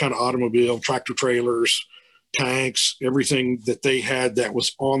 every kind of automobile, tractor trailers, tanks, everything that they had that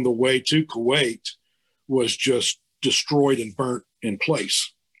was on the way to Kuwait was just destroyed and burnt in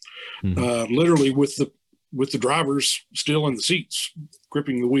place. Mm-hmm. Literally with the drivers still in the seats,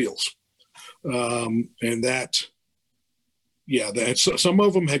 gripping the wheels. And that, some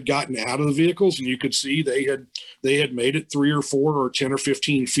of them had gotten out of the vehicles, and you could see they had made it 3 or 4 or 10 or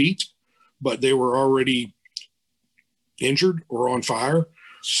 15 feet, but they were already injured or on fire.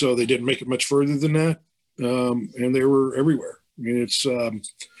 So they didn't make it much further than that. And they were everywhere. It's, something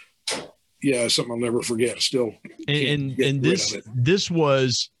I'll never forget. Still. And this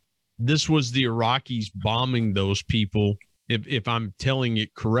was the Iraqis bombing those people. If I'm telling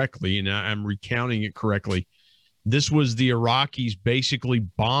it correctly, and I'm recounting it correctly, this was the Iraqis basically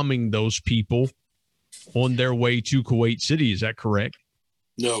bombing those people on their way to Kuwait City. Is that correct?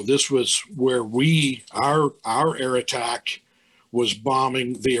 No, this was where our air attack was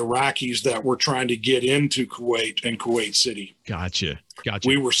bombing the Iraqis that were trying to get into Kuwait and Kuwait City. Gotcha.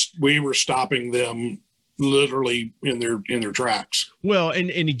 We were stopping them literally in their tracks. Well, and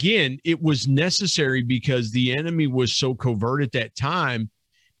again, it was necessary because the enemy was so covert at that time.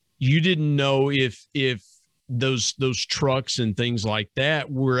 You didn't know if those trucks and things like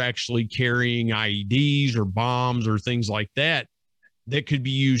that were actually carrying IEDs or bombs or things like that could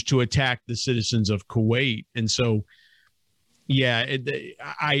be used to attack the citizens of Kuwait. And so,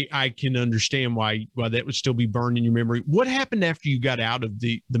 I can understand why that would still be burned in your memory. What happened after you got out of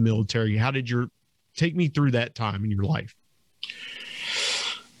the military? How did take me through that time in your life?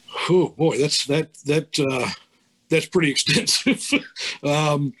 Oh boy, that's pretty extensive.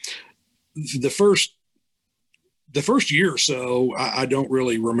 The first year or so, I don't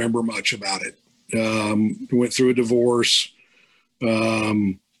really remember much about it. Went through a divorce,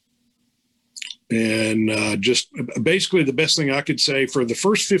 and just basically the best thing I could say for the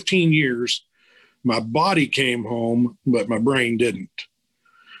first 15 years, my body came home, but my brain didn't,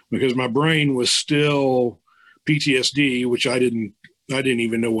 because my brain was still PTSD, which I didn't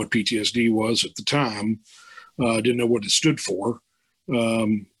even know what PTSD was at the time. Didn't know what it stood for, or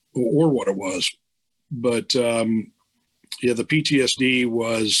what it was. But the PTSD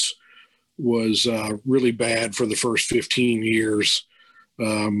was really bad for the first 15 years.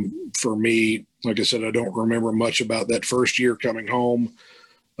 For me, like I said, I don't remember much about that first year coming home.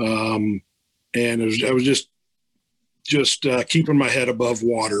 And I was just keeping my head above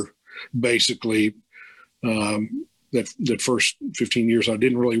water, basically. That first 15 years, I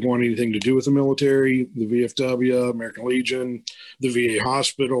didn't really want anything to do with the military, the VFW, American Legion, the VA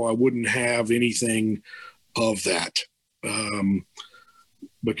hospital. I wouldn't have anything of that,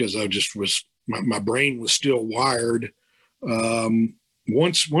 because I just was, my brain was still wired.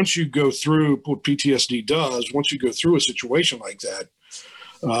 Once you go through what PTSD does, once you go through a situation like that,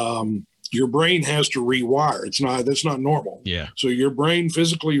 your brain has to rewire. That's not normal. Yeah. So your brain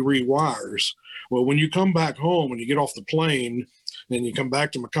physically rewires. Well, when you come back home and you get off the plane and you come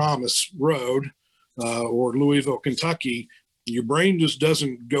back to McComas Road or Louisville, Kentucky, your brain just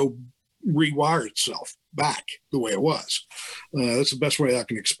doesn't go rewire itself. back the way it was. That's the best way I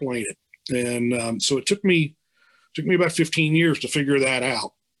can explain it. And so it took me about 15 years to figure that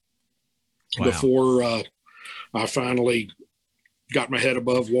out. Wow. Before I finally got my head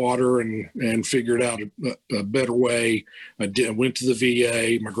above water and figured out a better way. I went to the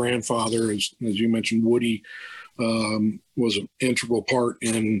VA. My grandfather, as you mentioned, Woody, was an integral part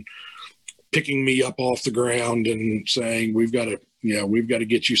in picking me up off the ground and saying, we've got to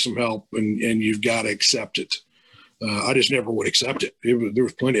get you some help, and you've got to accept it. I just never would accept it. There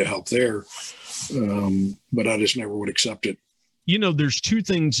was plenty of help there, but I just never would accept it. There's two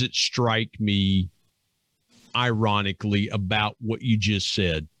things that strike me ironically about what you just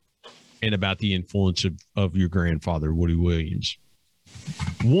said and about the influence of your grandfather, Woody Williams.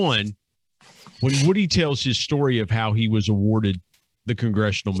 One, when Woody tells his story of how he was awarded the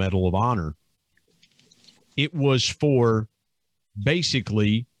Congressional Medal of Honor, it was for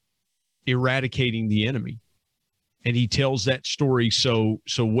basically eradicating the enemy. And he tells that story so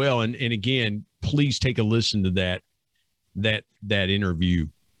well. And again, please take a listen to that interview.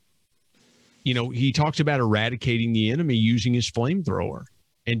 He talks about eradicating the enemy using his flamethrower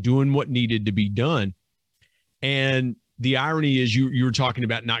and doing what needed to be done. And the irony is you were talking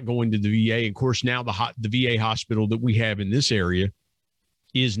about not going to the VA. Of course, now the VA hospital that we have in this area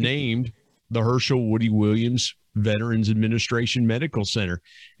is named the Herschel Woody Williams Veterans Administration Medical Center.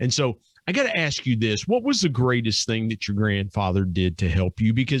 And so I got to ask you this. What was the greatest thing that your grandfather did to help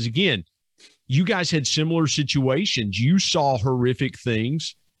you? Because, again, you guys had similar situations. You saw horrific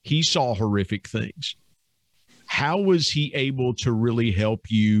things. He saw horrific things. How was he able to really help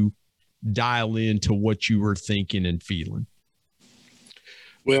you dial into what you were thinking and feeling?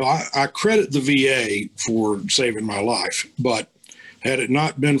 Well, I credit the VA for saving my life, but had it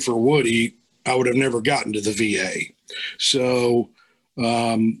not been for Woody, I would have never gotten to the VA. So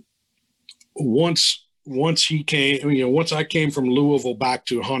once he came, once I came from Louisville back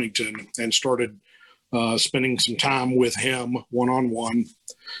to Huntington and started spending some time with him one-on-one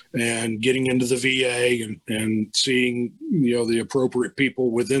and getting into the VA and seeing, the appropriate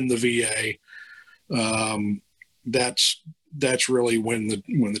people within the VA, that's really when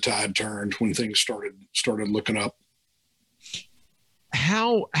the tide turned, when things started looking up.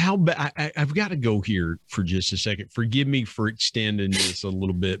 How I've got to go here for just a second. Forgive me for extending this a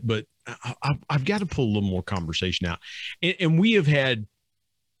little bit, but I've got to pull a little more conversation out. And we have had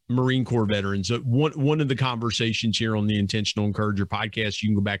Marine Corps veterans. One of the conversations here on the Intentional Encourager podcast you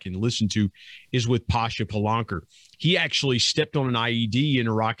can go back and listen to is with Pasha Palanker. He actually stepped on an IED in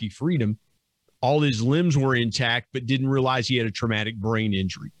Iraqi freedom. All his limbs were intact, but didn't realize he had a traumatic brain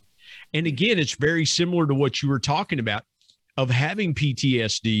injury. And again, it's very similar to what you were talking about of having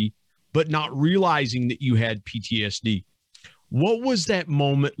PTSD, but not realizing that you had PTSD. What was that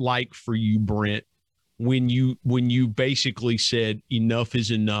moment like for you, Brent, when you basically said, enough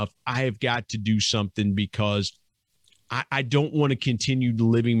is enough? I have got to do something because I don't want to continue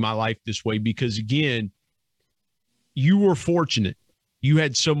living my life this way. Because again, you were fortunate. You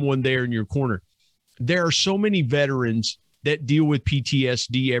had someone there in your corner. There are so many veterans that deal with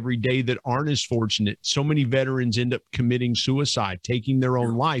PTSD every day that aren't as fortunate. So many veterans end up committing suicide, taking their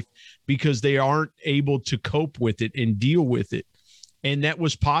own life because they aren't able to cope with it and deal with it. And that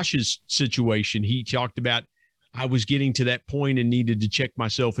was Pasha's situation. He talked about, I was getting to that point and needed to check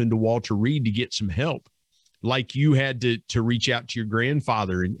myself into Walter Reed to get some help. Like you had to reach out to your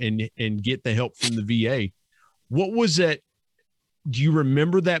grandfather and get the help from the VA. What was that? Do you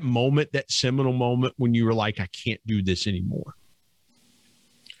remember that moment, that seminal moment when you were like, I can't do this anymore?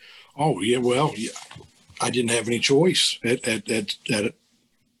 Oh yeah. Well, yeah. I didn't have any choice at the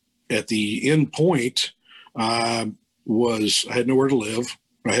end point. I had nowhere to live.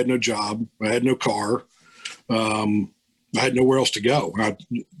 I had no job. I had no car. I had nowhere else to go.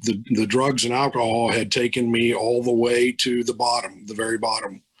 The drugs and alcohol had taken me all the way to the bottom, the very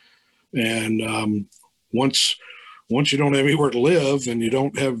bottom. And once you don't have anywhere to live and you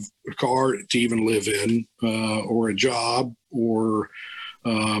don't have a car to even live in, or a job or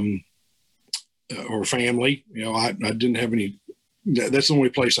family, I didn't have any. That's the only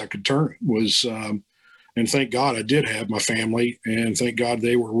place I could turn was. And thank God I did have my family, and thank God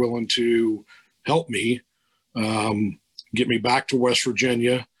they were willing to help me get me back to West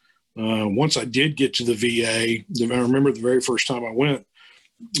Virginia. Once I did get to the VA, I remember the very first time I went,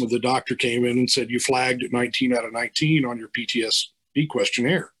 the doctor came in and said, you flagged at 19 out of 19 on your PTSD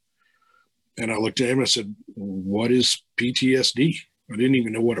questionnaire. And I looked at him and I said, what is PTSD? I didn't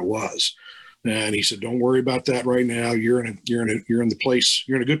even know what it was. And he said, don't worry about that right now. You're in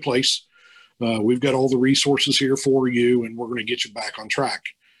a good place. We've got all the resources here for you, and we're going to get you back on track.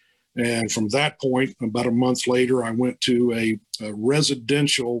 And from that point, about a month later, I went to a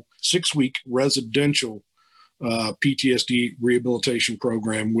residential, 6-week residential PTSD rehabilitation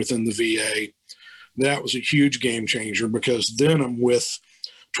program within the VA. That was a huge game changer, because then I'm with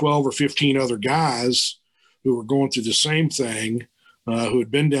 12 or 15 other guys who were going through the same thing, who had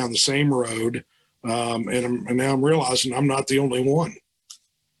been down the same road. And now I'm realizing I'm not the only one.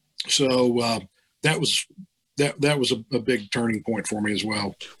 So that was a big turning point for me as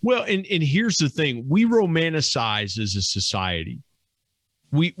well. Well, and here's the thing. We romanticize as a society.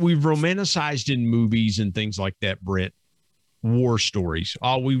 We've romanticized in movies and things like that, Brent, war stories.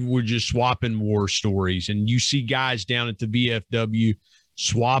 Oh, we were just swapping war stories. And you see guys down at the VFW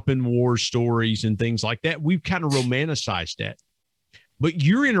swapping war stories and things like that. We've kind of romanticized that. But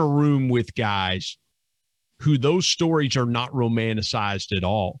you're in a room with guys who those stories are not romanticized at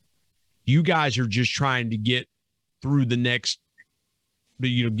all. You guys are just trying to get through the next,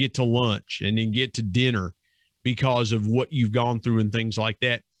 get to lunch and then get to dinner because of what you've gone through and things like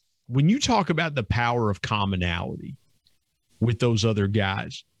that. When you talk about the power of commonality with those other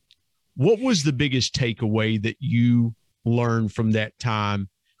guys, what was the biggest takeaway that you learned from that time?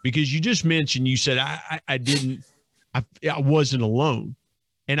 Because you just mentioned, you said, I wasn't alone.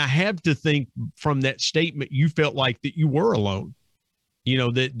 And I have to think from that statement, you felt like that you were alone,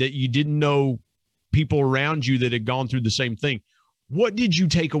 that you didn't know people around you that had gone through the same thing. What did you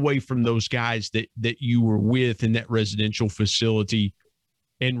take away from those guys that you were with in that residential facility,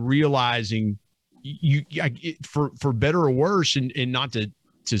 and realizing for better or worse, and not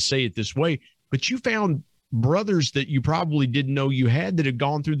to say it this way, but you found brothers that you probably didn't know you had that had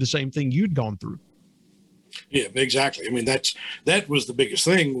gone through the same thing you'd gone through. Yeah, exactly. I mean, that was the biggest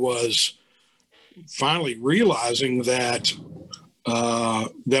thing, was finally realizing that I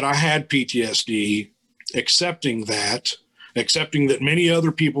had PTSD, accepting that many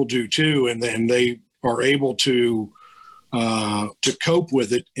other people do too, and then they are able to cope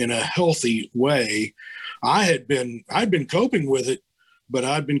with it in a healthy way. I'd been coping with it, but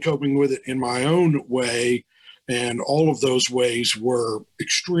I'd been coping with it in my own way, and all of those ways were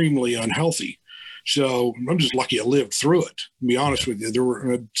extremely unhealthy. So I'm just lucky I lived through it, to be honest with you. There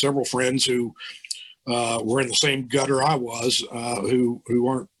were several friends who were in the same gutter I was, who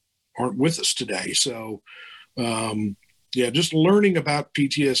aren't with us today. So, just learning about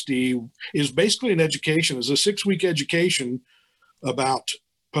PTSD is basically an education. It's a 6-week education about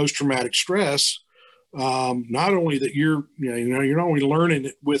post-traumatic stress. Not only that you're not only learning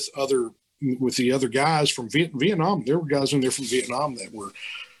it with the other guys from Vietnam. There were guys in there from Vietnam that were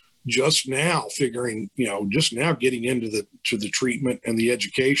just now getting into the treatment and the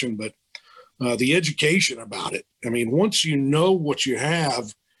education, but the education about it. I mean, once you know what you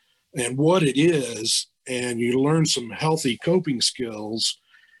have and what it is, and you learn some healthy coping skills,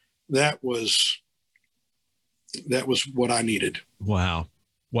 that was what I needed. Wow.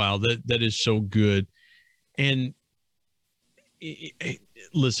 That is so good. And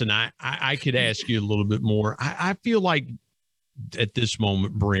listen, I could ask you a little bit more. I feel like at this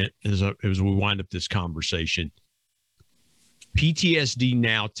moment, Brent, as we wind up this conversation, PTSD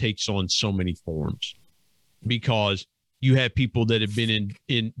now takes on so many forms, because you have people that have been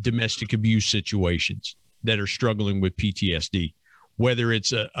in domestic abuse situations that are struggling with PTSD, whether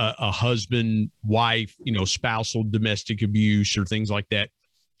it's a husband, wife, spousal domestic abuse or things like that,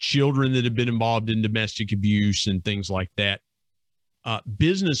 children that have been involved in domestic abuse and things like that,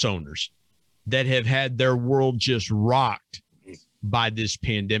 business owners that have had their world just rocked by this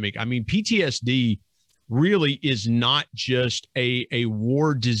pandemic. I mean, PTSD really is not just a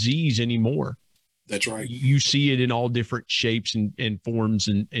war disease anymore. That's right. You see it in all different shapes and forms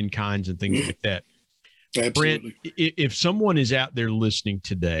and kinds and things like that. Absolutely. Brent, if someone is out there listening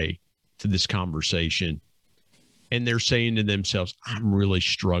today to this conversation and they're saying to themselves, I'm really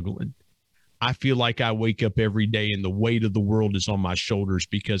struggling. I feel like I wake up every day and the weight of the world is on my shoulders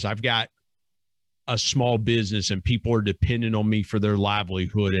because I've got a small business and people are dependent on me for their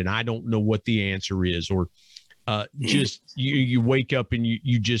livelihood, and I don't know what the answer is, or just you wake up and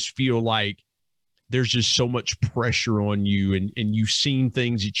you just feel like there's just so much pressure on you, and you've seen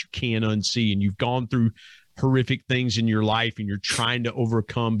things that you can't unsee, and you've gone through horrific things in your life and you're trying to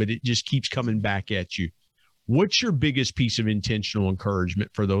overcome, but it just keeps coming back at you. What's your biggest piece of intentional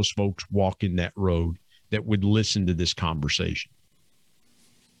encouragement for those folks walking that road that would listen to this conversation?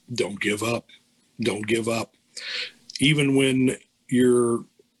 Don't give up. Don't give up. Even when you're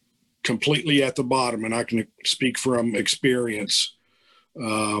completely at the bottom, and I can speak from experience,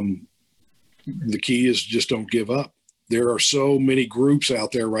 the key is just don't give up. There are so many groups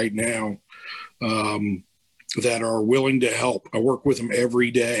out there right now. that are willing to help. I work with them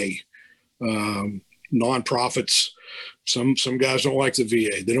every day. Nonprofits, some guys don't like the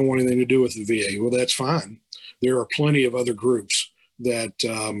VA. They don't want anything to do with the VA. Well, that's fine. There are plenty of other groups that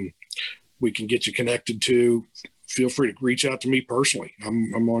we can get you connected to. Feel free to reach out to me personally.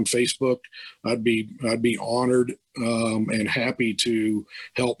 I'm on Facebook. I'd be honored and happy to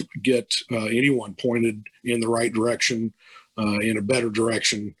help get anyone pointed in the right direction, in a better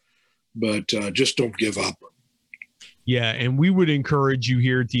direction. But just don't give up. Yeah, and we would encourage you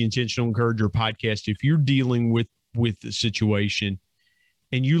here at the Intentional Encourager podcast, if you're dealing with the situation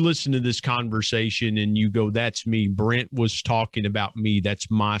and you listen to this conversation and you go, that's me, Brent was talking about me, that's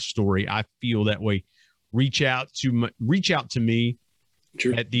my story, I feel that way, reach out to me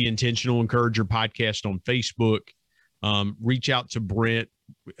Sure. at the Intentional Encourager podcast on Facebook. Reach out to Brent.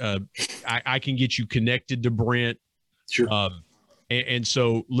 I can get you connected to Brent. Sure. And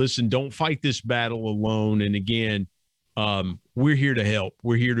so, listen, don't fight this battle alone. And again, we're here to help.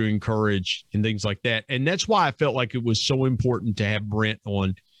 We're here to encourage and things like that. And that's why I felt like it was so important to have Brent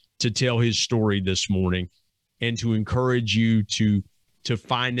on to tell his story this morning and to encourage you to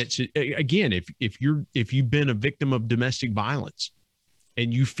find that, again, if you've been a victim of domestic violence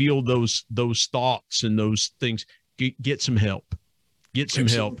and you feel those thoughts and those things, get some help. Get some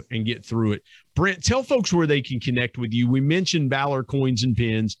help and get through it. Brent, tell folks where they can connect with you. We mentioned Valor Coins and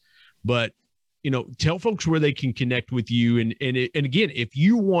Pins, but tell folks where they can connect with you. And again, if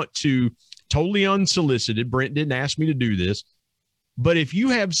you want to, totally unsolicited, Brent didn't ask me to do this, but if you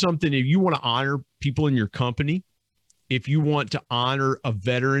have something, if you want to honor people in your company, if you want to honor a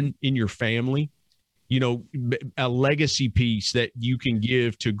veteran in your family, a legacy piece that you can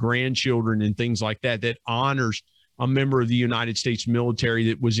give to grandchildren and things like that, that honors a member of the United States military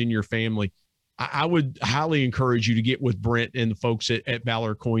that was in your family, I would highly encourage you to get with Brent and the folks at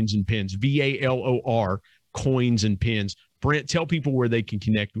Valor Coins and Pins, VALOR Coins and Pins. Brent, tell people where they can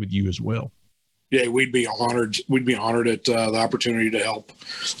connect with you as well. Yeah, we'd be honored. We'd be honored at the opportunity to help.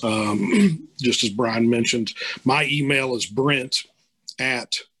 Just as Brian mentioned, my email is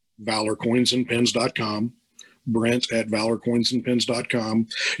Brent@ValorCoinsandPins.com. Brent@ValorCoinsandPins.com.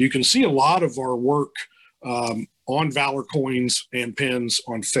 You can see a lot of our work on Valor Coins and Pins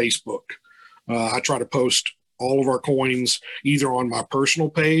on Facebook. I try to post all of our coins either on my personal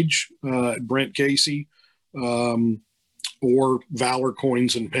page, Brent Casey, or Valor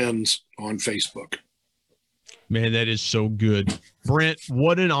Coins and Pins on Facebook. Man, that is so good. Brent,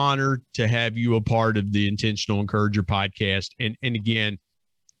 what an honor to have you a part of the Intentional Encourager podcast. And again,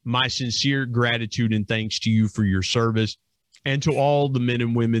 my sincere gratitude and thanks to you for your service, and to all the men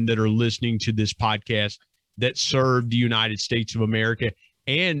and women that are listening to this podcast that serve the United States of America.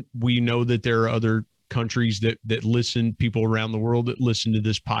 And we know that there are other countries that listen, people around the world that listen to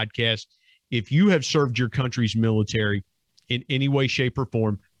this podcast. If you have served your country's military in any way, shape, or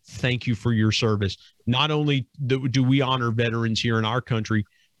form, thank you for your service. Not only do we honor veterans here in our country,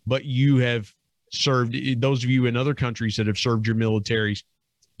 but you have served, those of you in other countries that have served your militaries,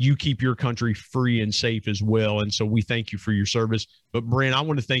 you keep your country free and safe as well. And so we thank you for your service. But Brent, I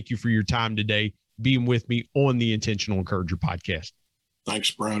want to thank you for your time today, being with me on the Intentional Encourager podcast. Thanks,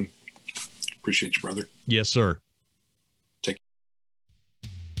 Brian. Appreciate you, brother. Yes, sir.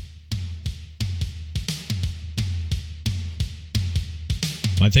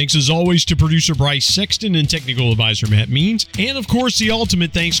 My thanks as always to producer Bryce Sexton and technical advisor Matt Means. And of course, the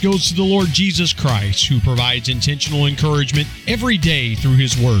ultimate thanks goes to the Lord Jesus Christ, who provides intentional encouragement every day through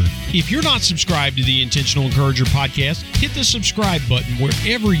his word. If you're not subscribed to the Intentional Encourager podcast, hit the subscribe button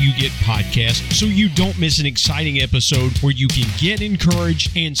wherever you get podcasts so you don't miss an exciting episode where you can get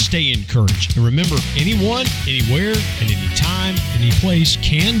encouraged and stay encouraged. And remember, anyone, anywhere, at any time, any place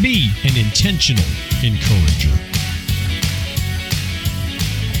can be an intentional encourager.